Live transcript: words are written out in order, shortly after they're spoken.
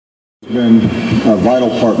Been a vital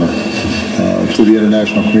partner to the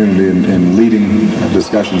international community in leading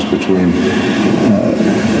discussions between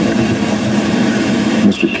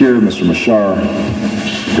Mr. Kiir, Mr. Machar,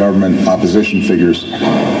 government opposition figures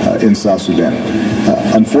in South Sudan.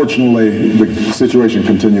 Unfortunately, the situation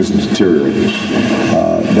continues to deteriorate.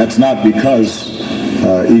 That's not because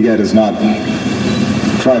IGAD has not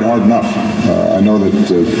tried hard enough. I know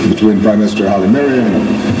that between Prime Minister Haile Mariam and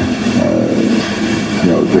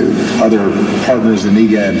the other partners in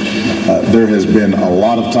IGAD, there has been a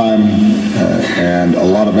lot of time and a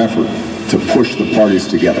lot of effort to push the parties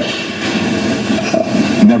together.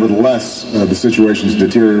 Nevertheless, the situation is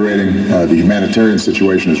deteriorating. The humanitarian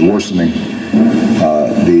situation is worsening.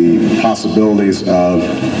 The possibilities of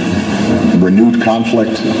renewed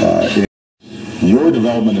conflict in your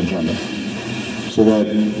development agenda, so that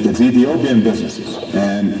it's Ethiopian businesses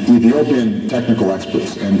and Ethiopian technical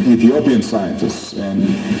experts and Ethiopian scientists and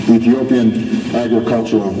Ethiopian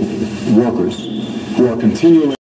agricultural workers who are continually